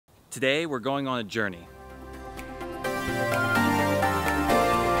Today we're going on a journey.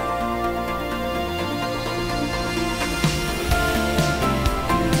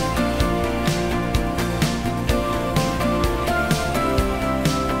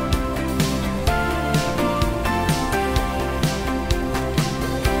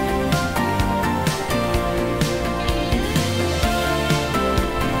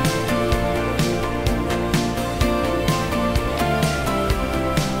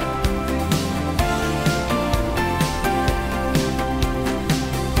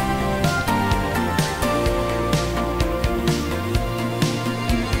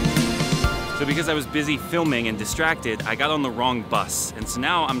 So because I was busy filming and distracted, I got on the wrong bus, and so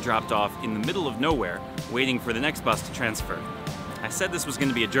now I'm dropped off in the middle of nowhere, waiting for the next bus to transfer. I said this was going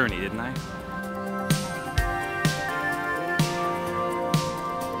to be a journey, didn't I?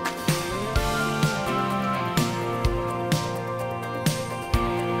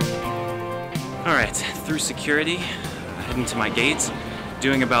 Alright, through security, heading to my gate,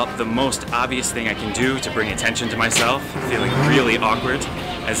 doing about the most obvious thing I can do to bring attention to myself, feeling really awkward,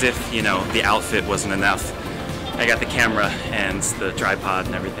 as if, you know, the outfit wasn't enough. I got the camera and the tripod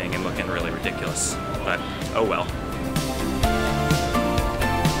and everything and looking really ridiculous, but oh well.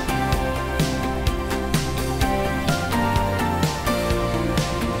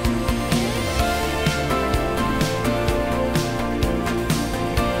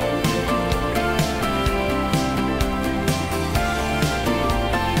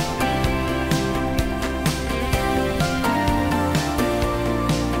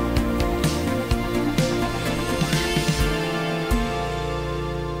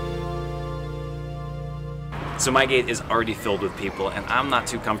 So my gate is already filled with people, and I'm not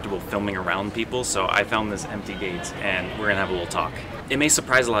too comfortable filming around people, so I found this empty gate, and we're gonna have a little talk. It may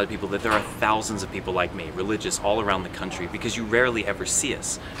surprise a lot of people that there are thousands of people like me, religious, all around the country, because you rarely ever see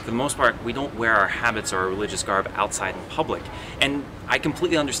us. For the most part, we don't wear our habits or our religious garb outside in public, and I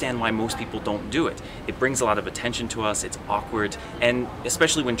completely understand why most people don't do it. It brings a lot of attention to us, it's awkward, and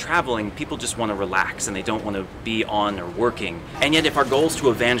especially when traveling, people just want to relax and they don't want to be on or working. And yet if our goal is to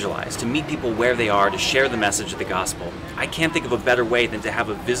evangelize, to meet people where they are, to share the message of the gospel, I can't think of a better way than to have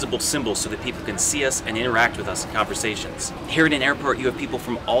a visible symbol so that people can see us and interact with us in conversations. Here at an airport, you have people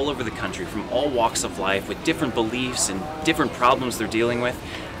from all over the country, from all walks of life, with different beliefs and different problems they're dealing with,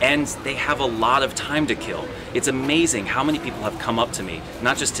 and they have a lot of time to kill. It's amazing how many people have come up to me,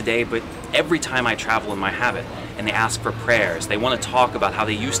 not just today, but every time I travel in my habit, and they ask for prayers. They want to talk about how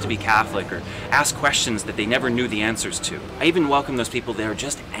they used to be Catholic, or ask questions that they never knew the answers to. I even welcome those people that are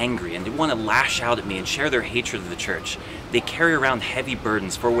just angry and they want to lash out at me and share their hatred of the church. They carry around heavy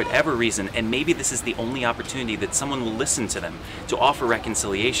burdens for whatever reason, and maybe this is the only opportunity that someone will listen to them, to offer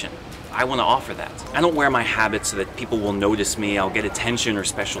reconciliation. I want to offer that. I don't wear my habit so that people will notice me, I'll get attention or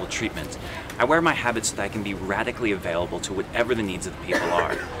special treatment. I wear my habit so that I can be radically available to whatever the needs of the people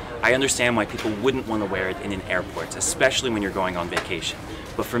are. I understand why people wouldn't want to wear it in an airport, especially when you're going on vacation.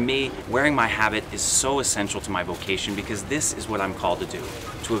 But for me, wearing my habit is so essential to my vocation because this is what I'm called to do,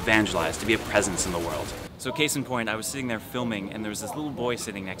 to evangelize, to be a presence in the world. So case in point, I was sitting there filming and there was this little boy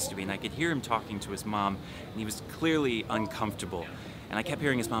sitting next to me and I could hear him talking to his mom and he was clearly uncomfortable. And I kept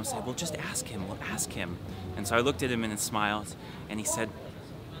hearing his mom say, well, just ask him, we'll ask him. And so I looked at him and smiled and he said,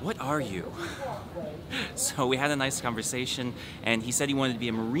 what are you? So we had a nice conversation and he said he wanted to be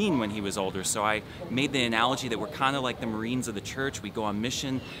a Marine when he was older. So I made the analogy that we're kind of like the Marines of the church. We go on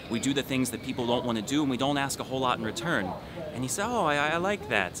mission, we do the things that people don't want to do and we don't ask a whole lot in return. And he said, oh, I like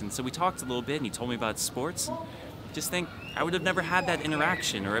that. And so we talked a little bit and he told me about sports. And just think, I would have never had that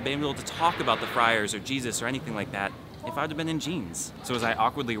interaction or been able to talk about the friars or Jesus or anything like that if I'd have been in jeans. So as I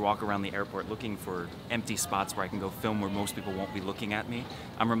awkwardly walk around the airport looking for empty spots where I can go film where most people won't be looking at me,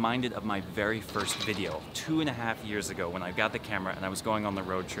 I'm reminded of my very first video 2.5 years ago when I got the camera and I was going on the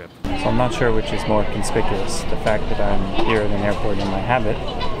road trip. So I'm not sure which is more conspicuous, the fact that I'm here at an airport in my habit,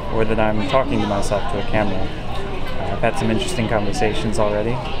 or that I'm talking to myself to a camera. I've had some interesting conversations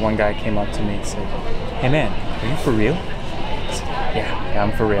already. One guy came up to me and said, hey man, are you for real? I said, yeah,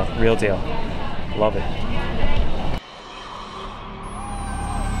 I'm for real. Real deal. Love it.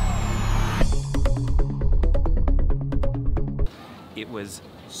 It was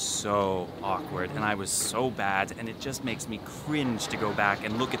so awkward and I was so bad and it just makes me cringe to go back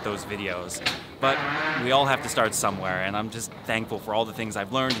and look at those videos. But we all have to start somewhere and I'm just thankful for all the things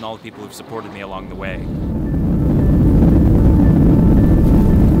I've learned and all the people who've supported me along the way.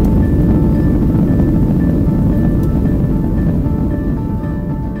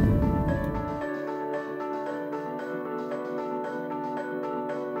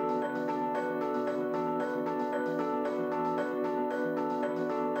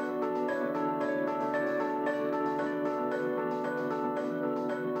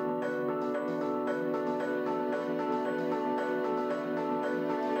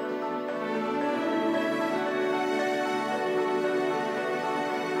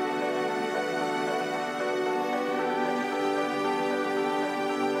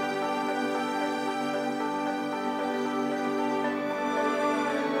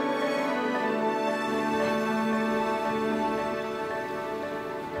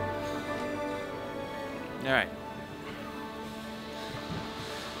 All right.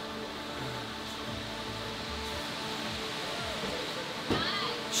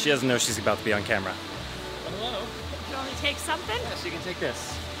 She doesn't know she's about to be on camera. Hello. You want me to take something? Yeah, she can take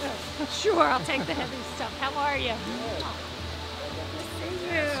this. Sure, I'll take the heavy stuff. How are you? Good to see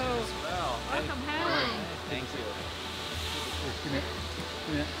you. Well, Welcome home. thank you.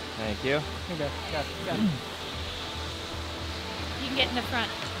 Thank you. You can get in the front.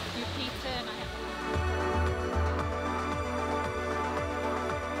 Your pizza and I have